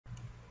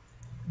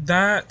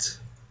That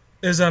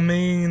is a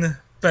mean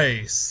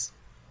face.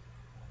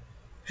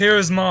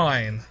 Here's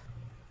mine.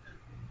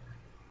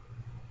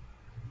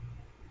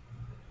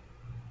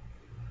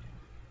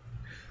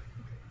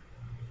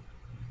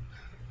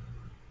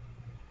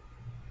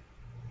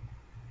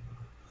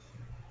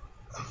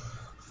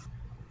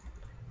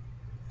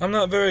 I'm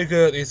not very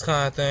good at these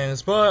kind of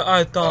things, but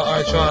I thought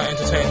I'd try to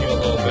entertain you a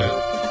little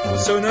bit.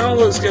 So now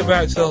let's get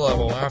back to the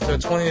level after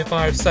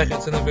 25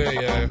 seconds in the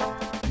video.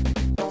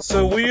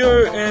 So we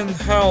are in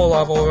Hell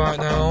level right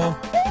now,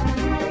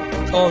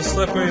 called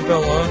Slippery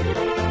Villa.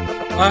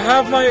 I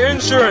have my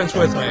insurance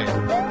with me,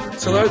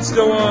 so let's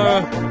go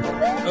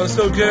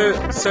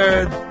get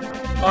said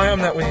item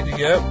that we need to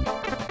get.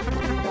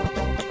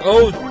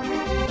 Oh,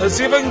 let's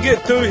see if I can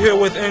get through here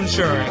with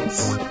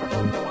insurance.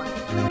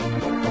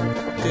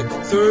 Get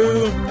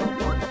through.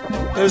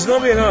 There's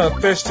gonna be another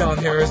fish down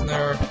here, isn't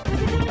there?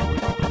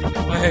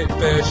 I hate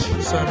fish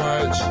so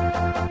much.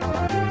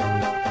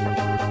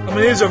 I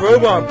mean, he's a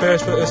robot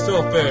fish, but it's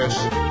still a fish.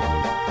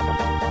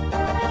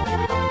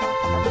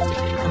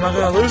 Am I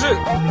gonna lose it?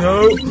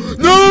 No!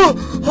 No!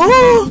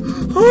 Oh!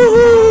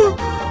 Oh!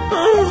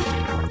 Oh!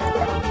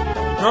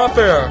 Not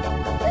fair.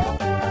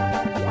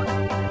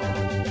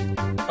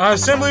 I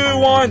simply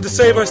wanted to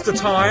save us the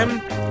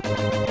time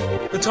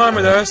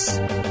of this.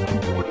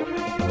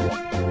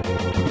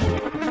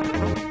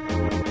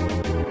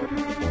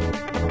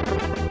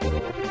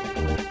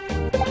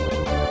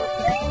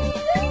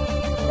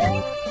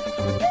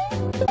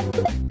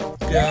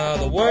 Get out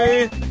of the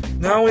way.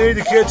 Now we need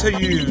to get to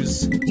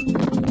use.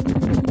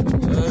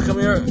 Come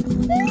here.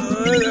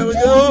 There we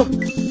go.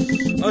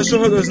 I sure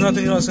hope there's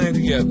nothing else I need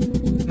to get.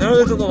 No, it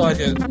doesn't look like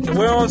it.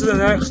 We're on to the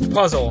next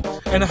puzzle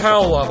in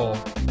Hell level.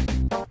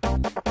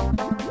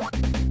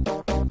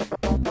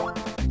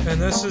 And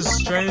this is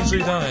strangely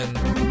done.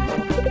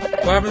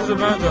 What happened to the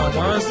background?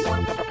 Why is...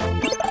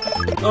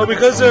 Oh,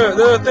 because there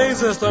are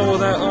things in this level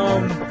that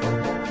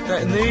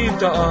need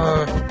the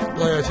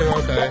layer 2.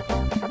 Okay.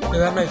 Yeah,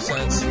 that makes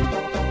sense.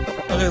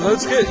 Okay,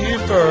 let's get you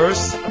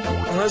first,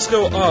 and let's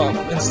go up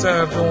instead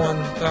of going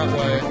that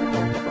way.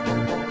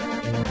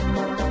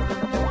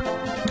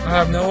 I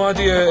have no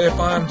idea if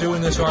I'm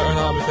doing this right or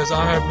not, because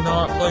I have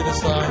not played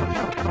this line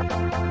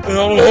in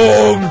a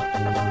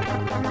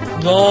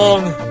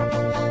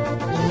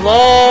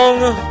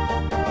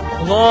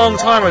long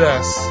time of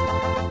this.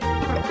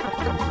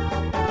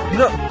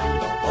 No!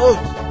 Oh!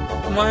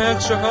 My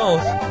extra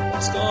health.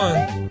 It's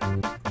gone.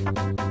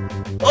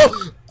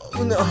 Oh!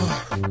 Oh no!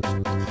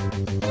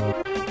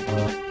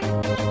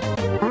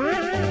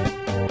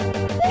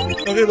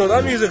 Okay, look,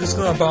 that music is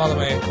gonna bother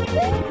me.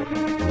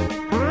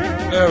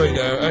 There we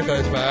go, that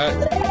goes back.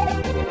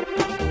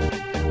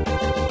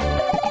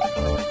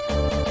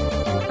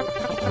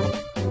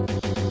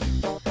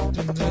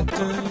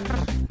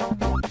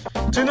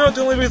 Do you know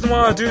the only reason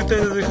why I do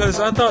things is because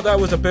I thought that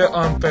was a bit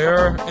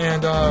unfair,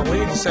 and we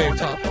need to save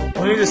time.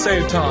 We need to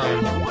save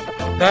time.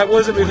 That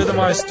wasn't because of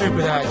my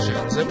stupid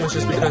actions, it was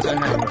just because it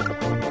happened.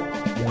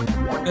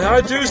 And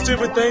I do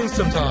stupid things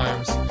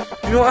sometimes.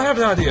 You know, I have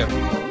an idea.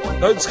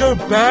 Let's go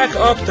back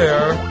up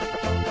there.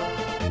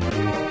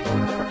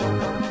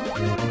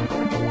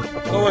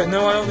 Oh wait,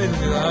 no, I don't need to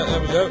do that.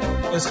 There we go.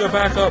 Let's go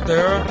back up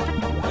there.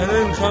 And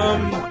then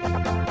come...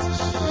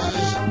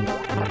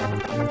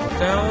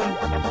 down.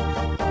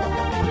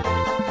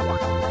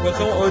 But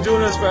come on, we're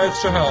doing this for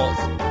extra health.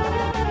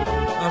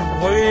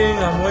 I'm waiting.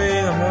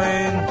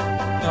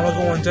 Now we're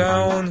going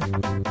down.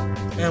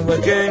 And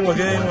we're getting...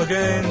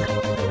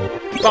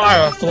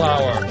 Fire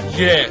flower!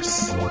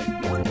 Yes!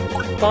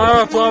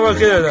 Fire flower,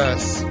 get at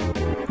us!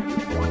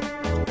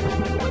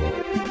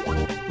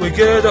 We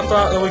get the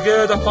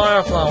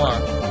fire flower.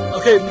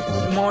 Okay,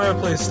 Mario,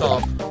 please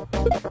stop.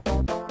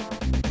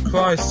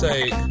 Christ's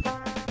sake.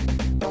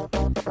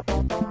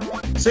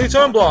 See,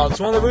 turn blocks.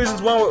 One of the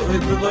reasons why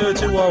the layer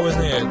 2 wall was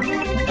needed.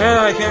 And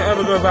I can't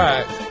ever go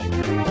back.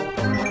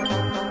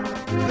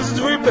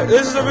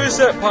 This is a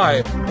reset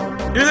pipe.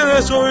 Using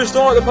this will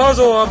restart the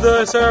puzzle of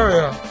this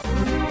area.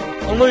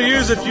 Only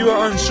use if you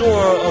are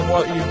unsure of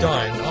what you've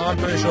done. I'm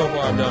pretty sure of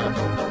what I've done.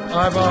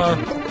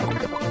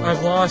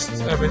 I've lost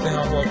everything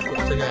I've worked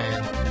to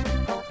gain.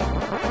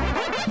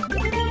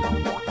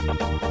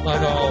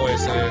 Like I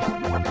always do.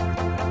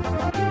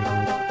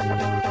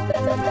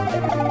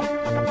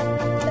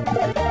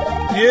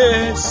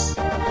 Yes!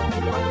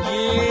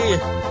 Yeah!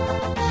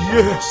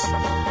 Yes!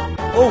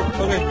 Oh,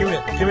 okay, give me.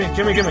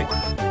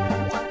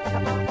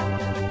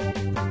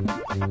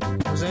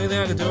 Was there anything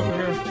I could do over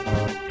here?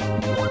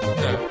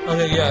 No.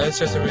 Okay, yeah, it's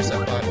just a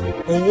reset pipe.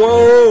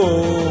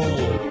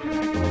 Whoa!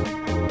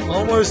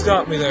 Almost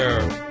got me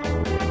there.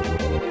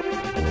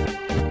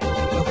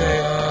 Okay,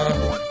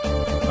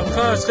 I'm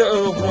kinda scared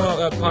of going out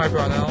that pipe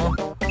right now.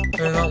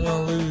 And I don't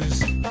wanna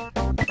lose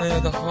any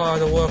of the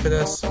hard work of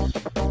this.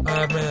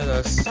 I've made of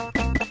this.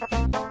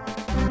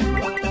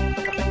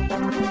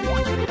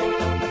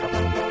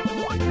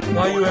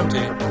 Why are you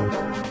empty?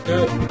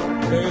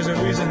 There is a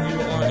reason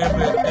you are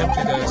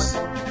empty this.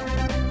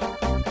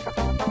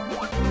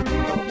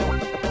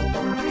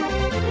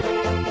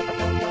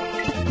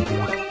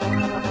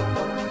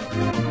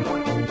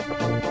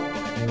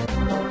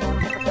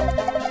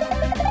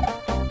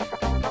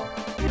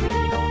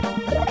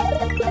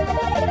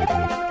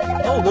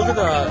 Oh, look at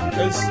that.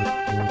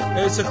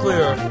 It's a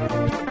clear.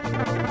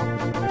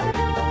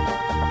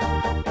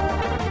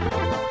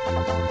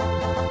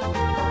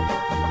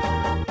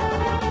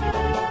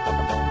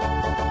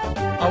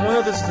 I wonder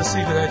if this is the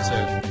secret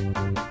exit.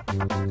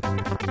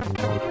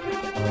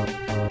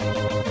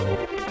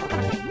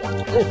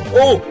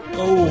 Oh!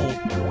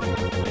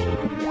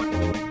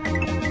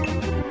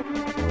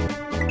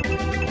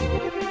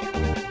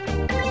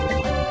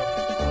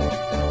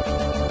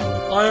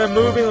 I am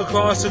moving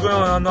across the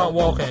ground, I'm not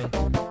walking.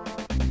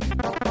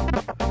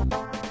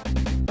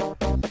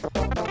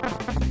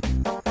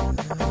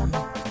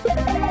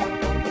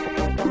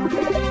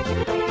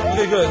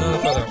 Okay, good, another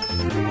feather.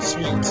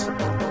 Sweet.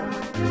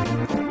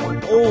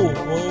 Oh,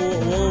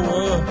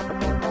 whoa.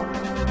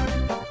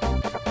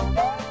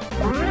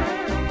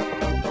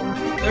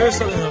 There's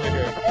something over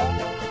here.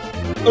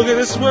 Okay,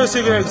 this is where the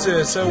secret exit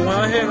is, so when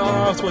I hit an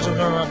on-off switch, I'm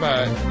going right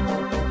back.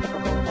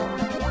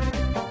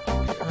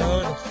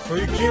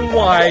 Freaking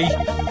way!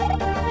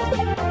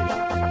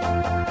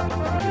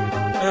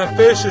 And a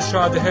fish just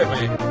tried to hit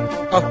me.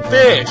 A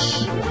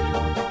fish!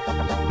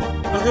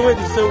 Okay, wait,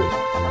 so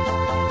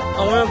I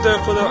went up there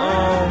for the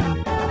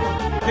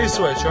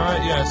P-switch,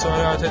 right? Yeah, so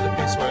I gotta take the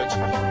P-switch.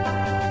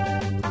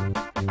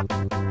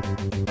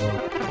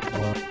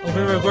 I'm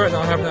gonna regret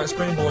not having that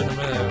springboard in a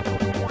minute.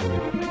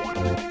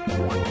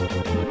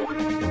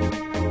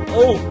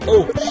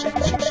 Oh, shit.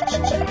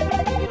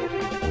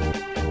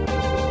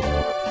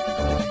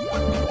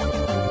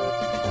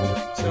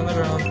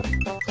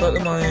 Collect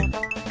the money.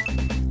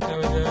 There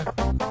we go.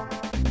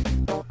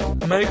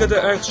 Make it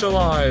the extra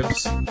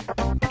lives.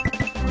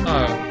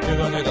 Oh, you're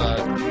gonna do that.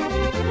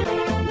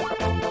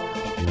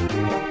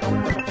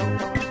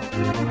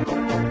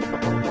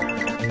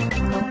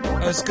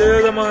 Let's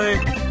get the money.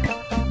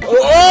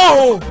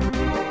 Oh!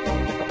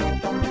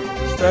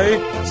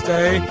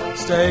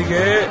 Stay,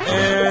 get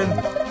in.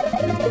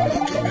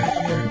 Get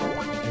back here.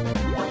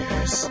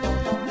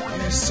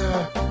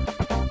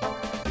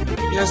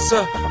 Yes,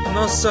 sir.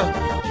 No, sir.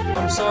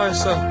 I'm sorry,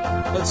 sir.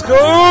 Let's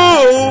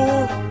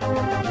go!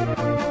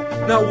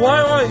 Now,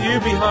 why aren't you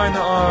behind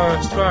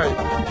the strike?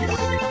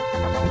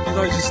 You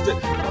like just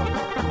stick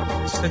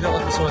out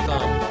like a sore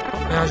thumb.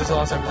 And I just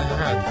lost everything I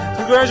had.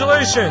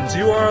 Congratulations!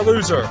 You are a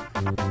loser.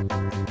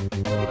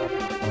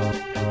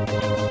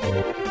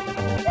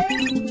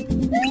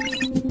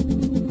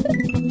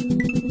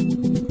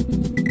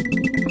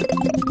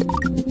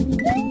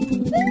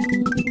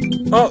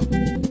 Oh!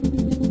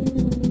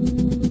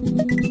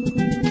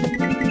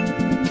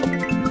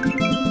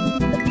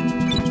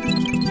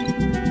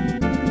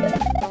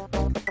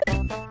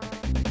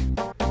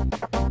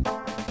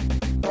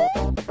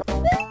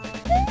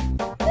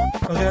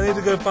 Okay, I need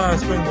to go find a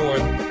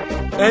springboard.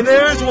 And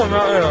there is one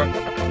right there.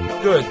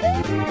 Good.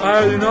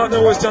 I do not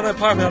know what's down that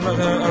pipe, and I'm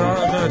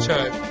not gonna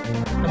check.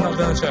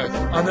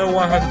 I know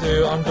what I have to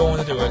do. I'm going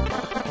to do it.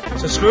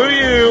 So screw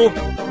you.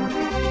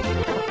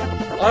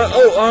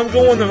 I'm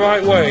going the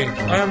right way.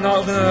 I am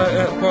not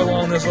gonna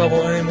prolong this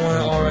level any more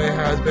than it already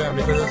has been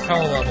because it's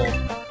hell level.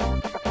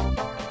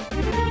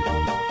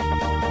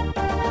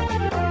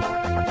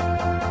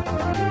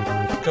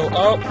 Go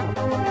up.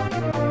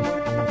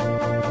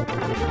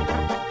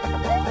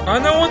 I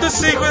know what the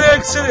secret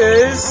exit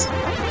is.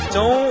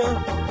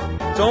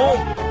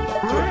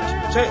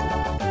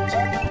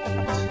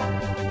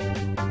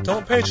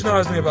 Don't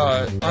patronize me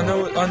about it. I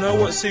know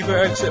what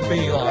secret exit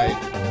be like.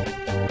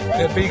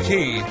 It be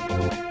key.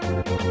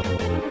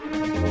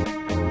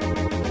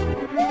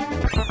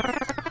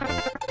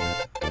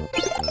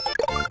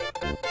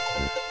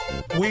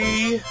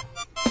 We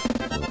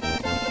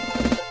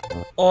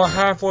are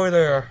halfway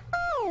there.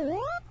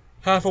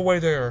 Halfway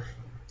there.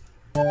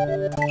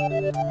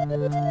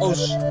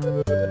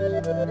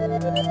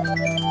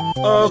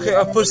 Oh okay,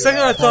 for a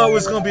second I thought it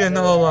was gonna be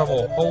another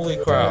level. Holy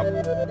crap.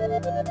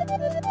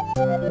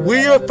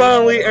 We are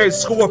finally at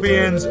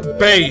Scorpion's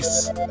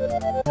base.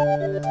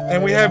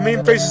 And we have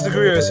mean faces to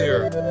greet us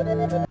here.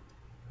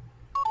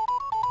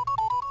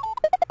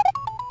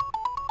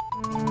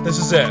 This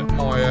is it,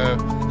 Mario.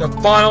 The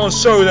final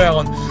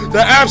showdown.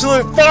 The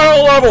absolute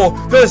final level.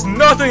 There's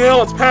nothing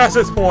else past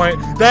this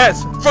point.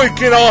 That's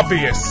freaking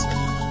obvious.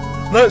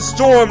 Let's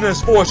storm this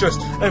fortress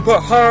and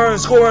put her and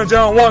Scorpion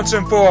down once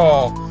and for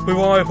all. We've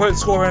already put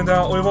Scorpion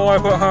down. We've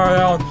already put her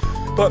down.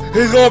 But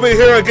he's gonna be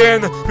here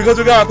again because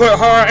we gotta put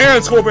her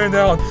and Scorpion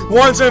down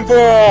once and for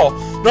all.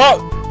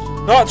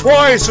 Not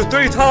twice or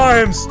 3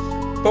 times,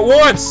 but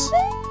once.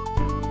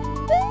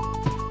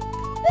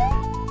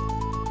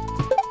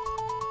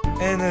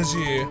 And as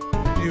you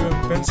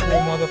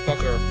invincible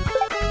motherfucker.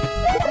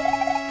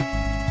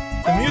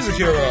 The music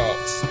here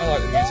rocks. I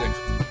like the music.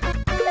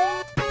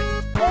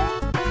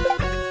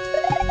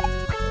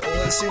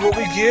 Let's see what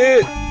we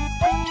get.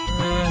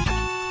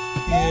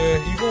 Yeah,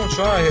 you gonna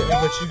try it,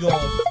 but you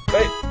gonna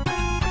wait.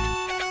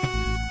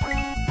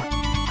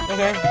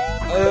 Okay,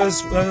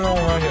 there's another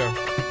one right here.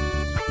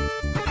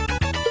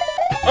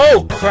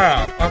 Oh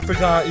crap! I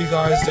forgot you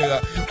guys do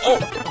that. Oh!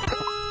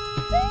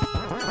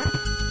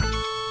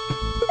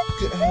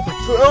 Get out of the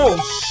oh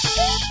shh!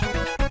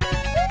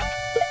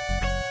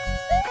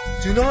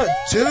 Do not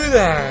do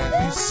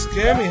that! You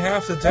scare me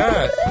half to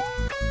death.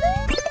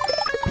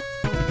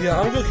 Yeah,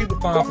 I'm gonna keep the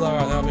fire flower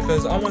right now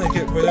because I want to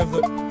get rid of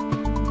the...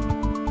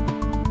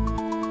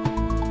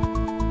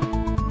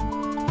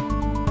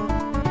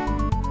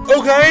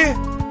 Okay!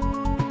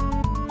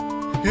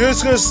 You're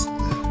just gonna...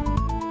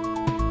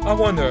 I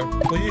wonder,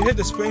 will you hit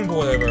the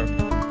springboard ever?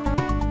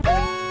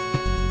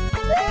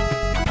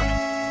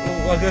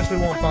 Well, I guess we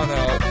won't find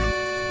out.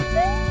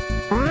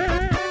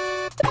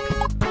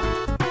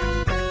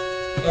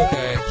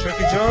 Okay,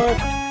 tricky jump,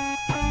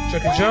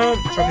 tricky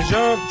jump, tricky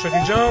jump,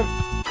 tricky jump.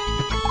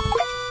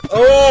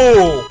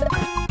 Oh!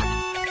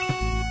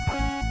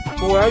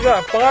 Boy, I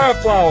got fire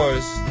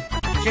flowers.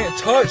 You can't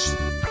touch.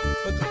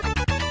 What the...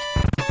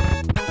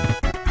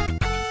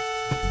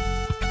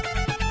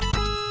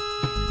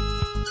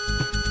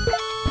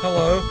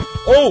 Hello?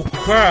 Oh,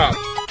 crap!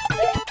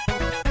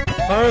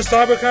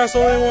 Cyber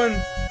Castle,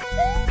 anyone?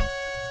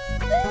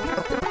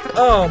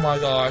 Oh my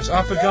gosh,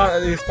 I forgot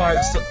that these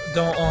fights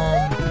don't,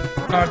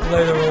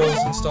 calculator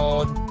rules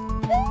installed.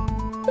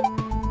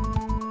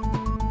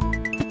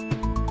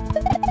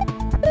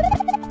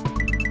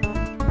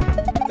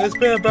 It's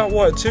been about,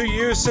 what, 2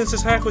 years since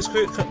this hack was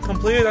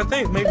completed? I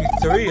think maybe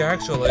 3,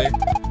 actually.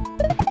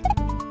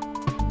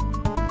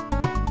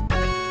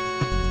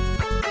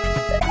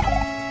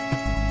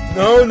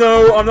 No,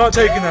 no, I'm not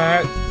taking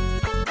that.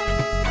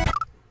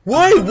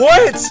 Wait,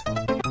 what?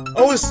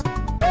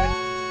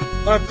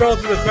 I fell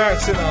through the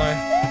cracks, didn't I?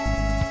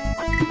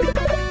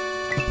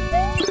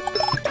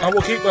 I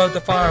will keep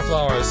the fire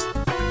flowers.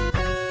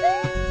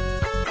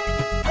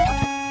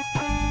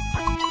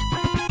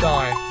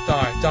 Die,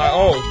 die, die.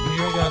 Oh,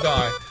 you're gonna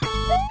die.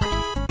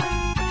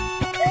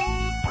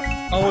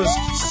 I was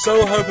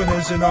so hoping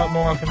those do not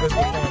mark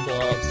invisible coin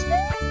blocks.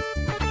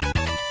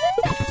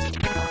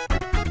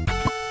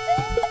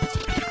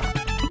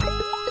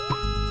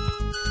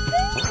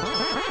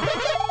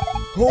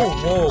 Oh,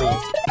 whoa.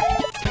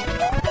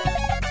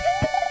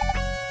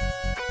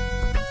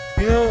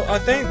 You know, I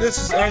think this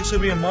is actually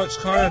being much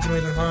kinder to me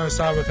than Hunter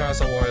Cyber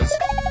Castle was.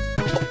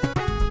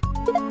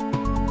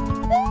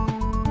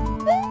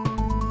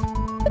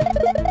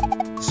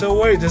 So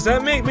wait, does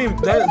that make me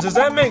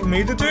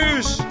the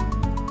douche?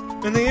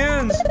 In the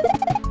end?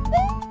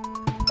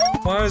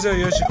 Why is there a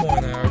Yoshi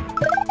coin there?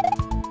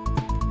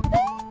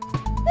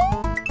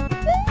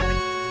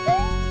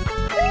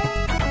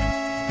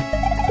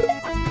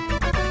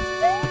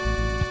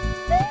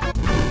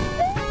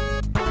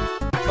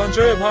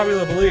 Contrary to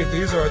popular belief,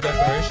 these are our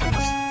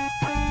decorations.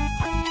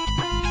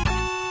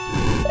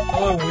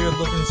 Hello, weird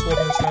looking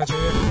scorpion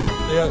statue.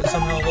 Yeah,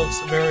 somehow looks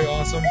very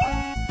awesome.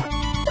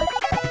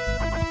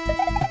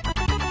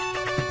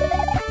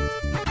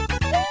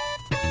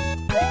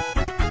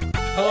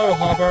 Hello,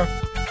 Hopper.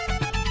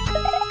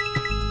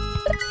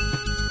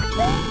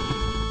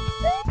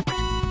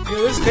 You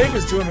know, this cake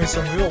is doing me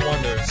some real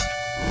wonders.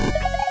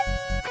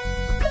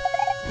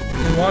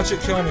 And watch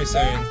it kill me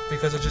soon,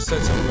 because I just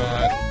said something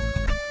about that.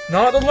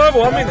 Not the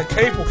level, I mean the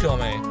cape will kill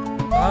me.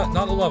 Not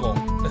the level.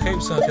 The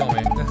cape's gonna kill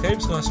me. The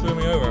cape's gonna screw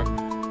me over.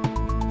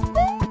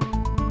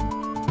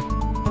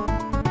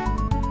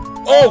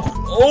 Oh!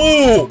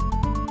 Oh!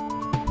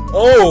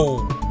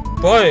 Oh!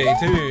 Buddy,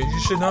 dude, you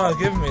should not have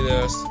given me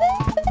this.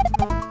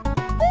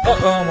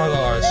 Oh my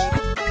gosh.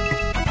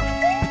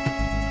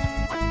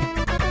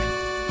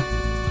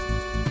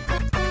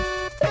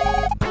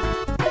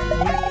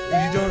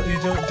 You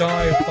don't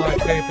die by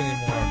cape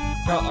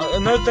anymore.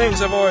 No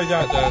thanks, I've already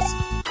got this.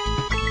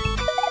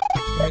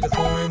 Make the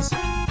coins.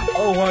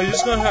 Oh wow, you're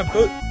just gonna have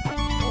both.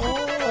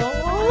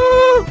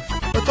 Oh,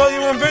 I thought you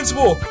were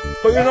invincible,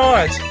 but you're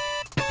not.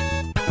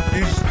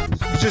 You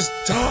just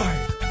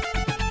died.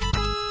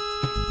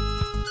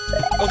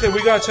 Okay,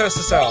 we gotta test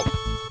this out.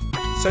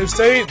 Save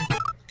state.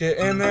 Get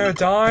in there,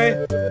 die.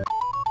 And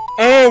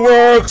it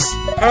works!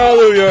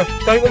 Hallelujah!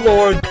 Thank the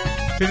Lord!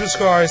 Jesus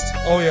Christ.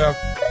 Oh yeah.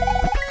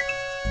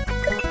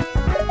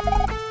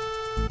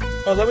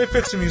 Oh, let me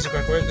fix the music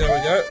real quick. There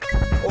we go.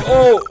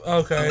 Oh!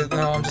 Okay,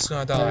 now I'm just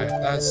gonna die.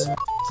 That's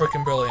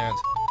freaking brilliant.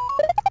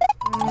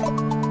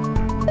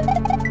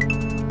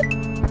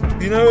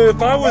 You know,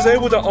 if I was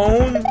able to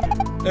own,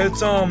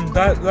 it's,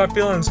 that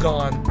feeling's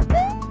gone.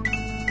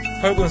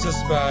 Hopelessness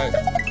is back.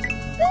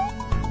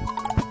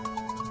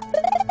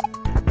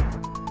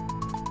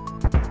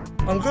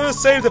 I'm gonna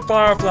save the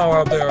fire flower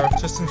up there,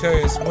 just in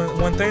case.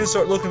 When things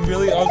start looking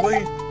really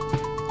ugly,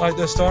 like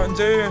they're starting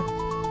to,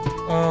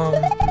 oh.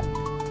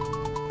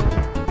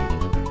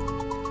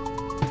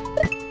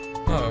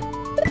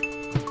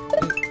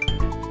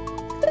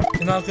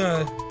 You're not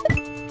gonna...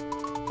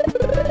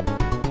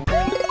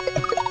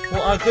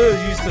 Well, I could've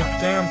used the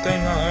damn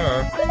thing out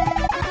there.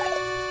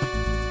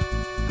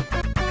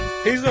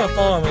 He's gonna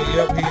follow me,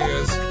 yep, he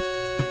is.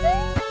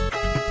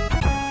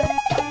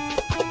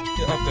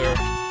 Get up there.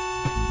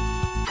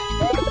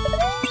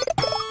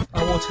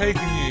 I will take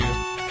you.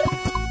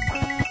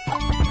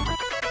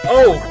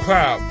 Oh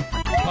crap!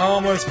 I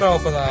almost fell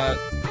for that.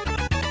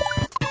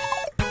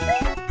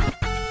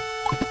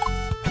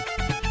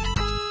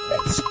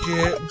 Let's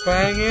get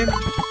banging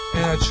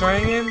and a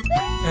train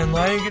and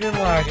langing and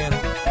lagging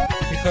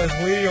because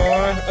we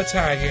are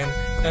attacking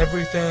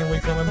everything we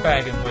come in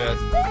bagging with.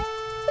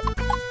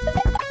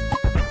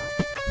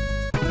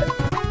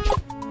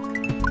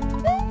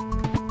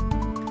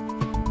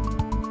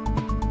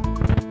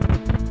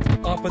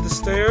 Up at the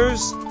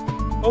stairs.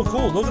 Oh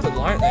cool, look at the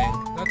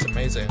lightning. That's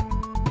amazing.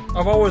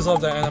 I've always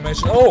loved that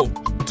animation. Oh!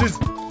 Dude,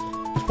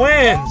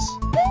 twins!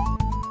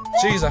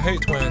 Jeez, I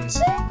hate twins.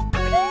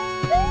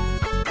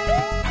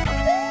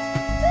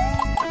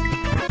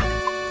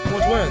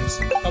 More twins.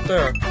 Up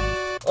there.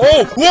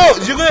 Oh! Whoa!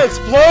 You're gonna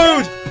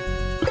explode!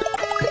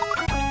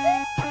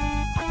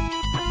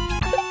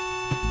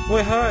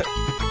 Wait, hi.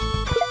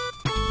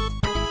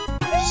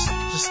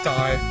 Just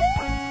die.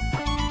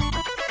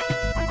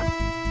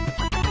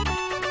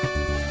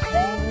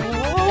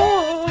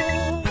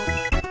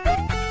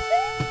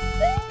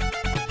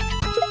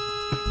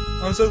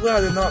 I'm so glad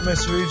I did not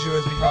misread you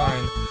as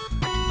behind.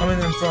 I mean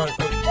in front.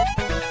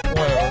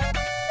 Whatever.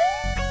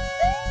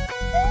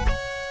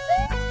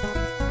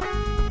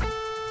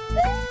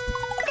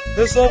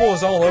 This level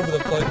is all over the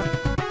place.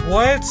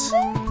 What?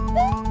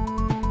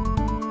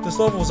 This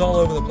level is all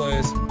over the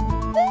place.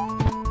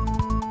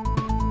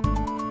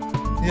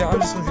 Yeah, I'm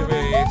just gonna give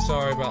a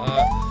sorry about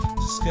that.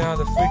 Just get out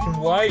of the freaking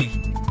way.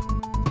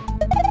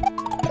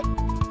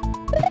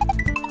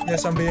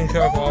 Yes, I'm being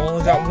careful. I've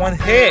only got one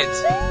hit.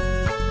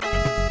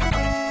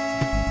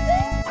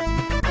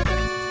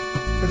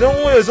 But don't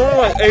worry, there's only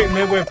like 8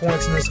 midway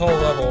points in this whole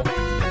level.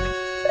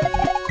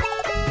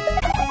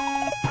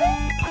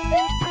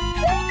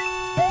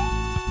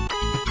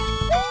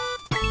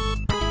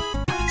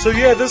 So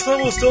yeah, this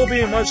level is still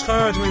being much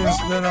kinder to me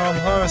than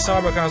Hunter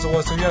Cyber Castle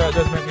was, so yeah, that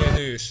does make me a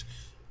douche.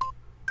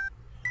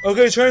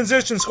 Okay,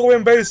 transition,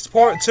 Scorpion Base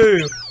Part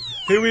 2.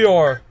 Here we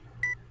are.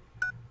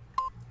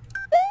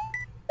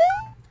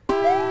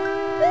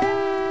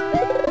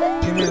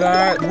 Give me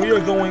that. We are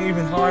going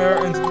even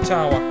higher into the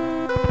tower.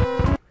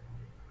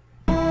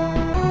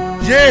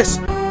 Yes!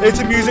 It's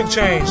a music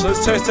change.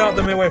 Let's test out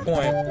the midway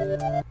point.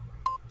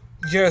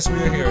 Yes, we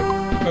are here.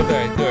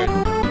 Okay, good.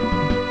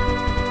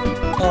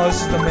 Oh,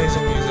 this is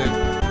amazing music.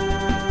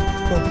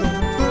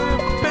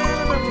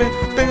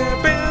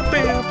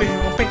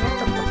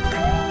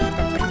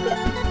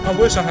 I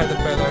wish I had the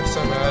feather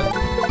so bad.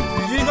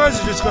 You guys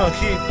are just gonna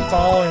keep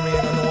following me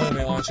and annoying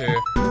me, aren't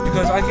you?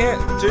 Because I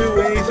can't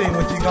do anything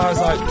with you guys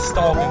like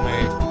stalking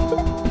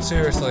me.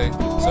 Seriously.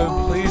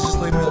 So please just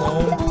leave me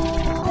alone.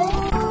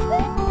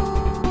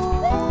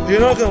 You're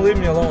not gonna leave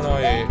me alone,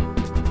 are you?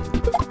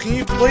 Can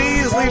you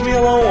please leave me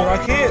alone? I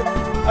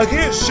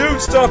can't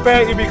shoot stuff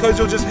at you because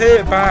you'll just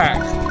hit it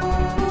back.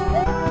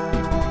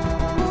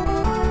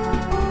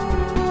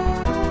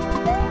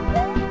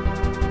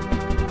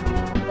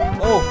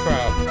 Oh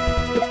crap.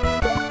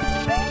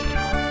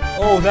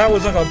 Oh, that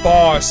was like a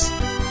boss.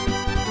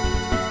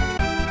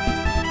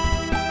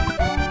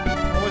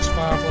 I wish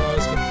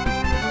fireflies could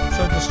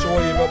so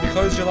destroy you, but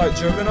because you're like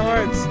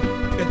juggernauts,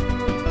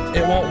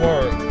 it won't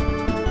work.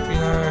 You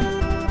know,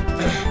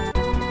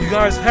 you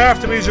guys have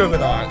to be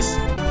juggernauts.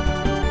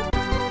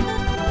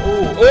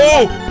 Oh,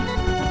 oh!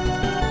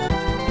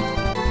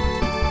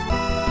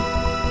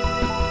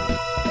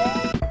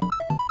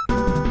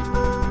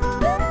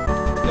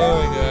 There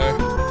we go.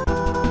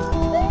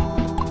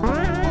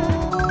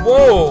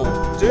 Whoa,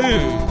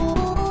 dude,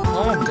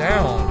 calm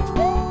down.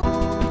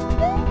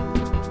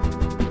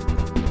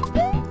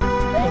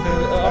 Okay,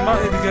 I might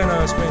need to get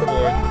another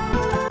springboard.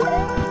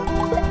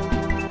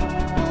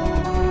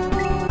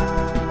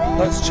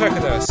 Let's check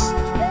this.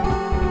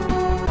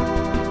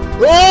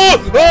 Oh!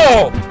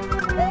 Oh!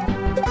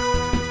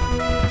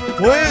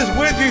 What is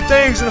with you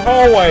things in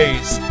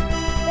hallways?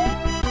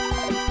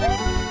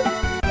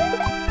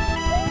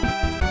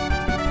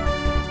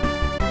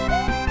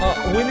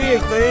 We need a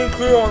cleaning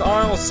crew on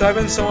aisle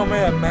 7. Someone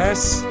made a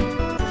mess.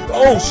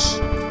 Oh sh!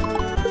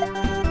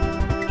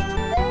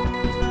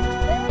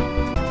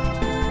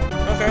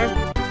 Okay,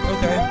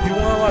 okay. You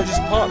wanna like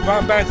just pop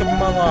right back up in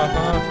my life,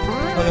 huh?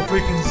 Like a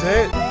freaking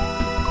zit?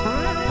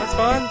 That's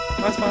fine.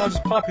 That's fine. I'll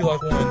just pop you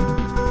like one.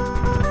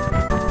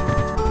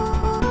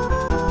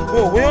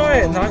 Whoa, we're only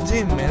at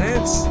 19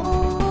 minutes?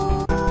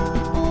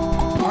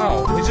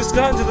 Wow, we just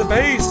got into the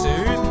base,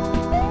 dude.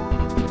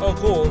 Oh,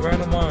 cool,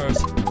 random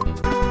wires.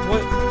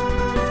 What?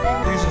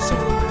 These are some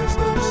of the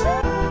business.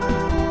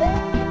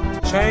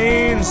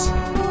 Chains!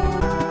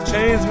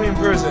 Chains mean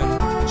prison.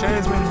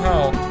 Chains mean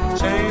hell.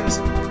 Chains...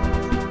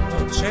 No,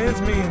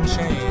 chains mean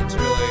chains,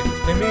 really.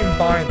 They mean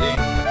binding.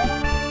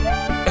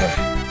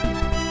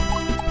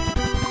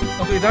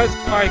 Okay, that's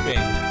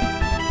piping.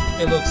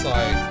 It looks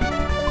like.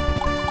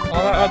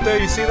 All that out there,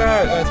 you see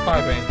that? That's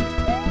piping.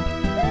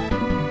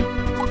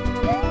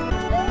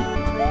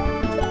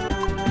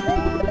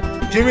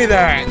 Give me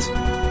that!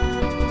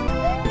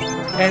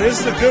 And this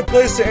is a good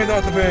place to end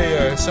off the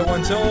video, so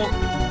until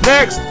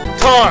next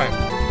time!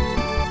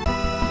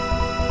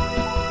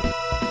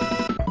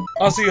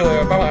 I'll see you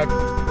later, bye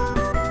bye.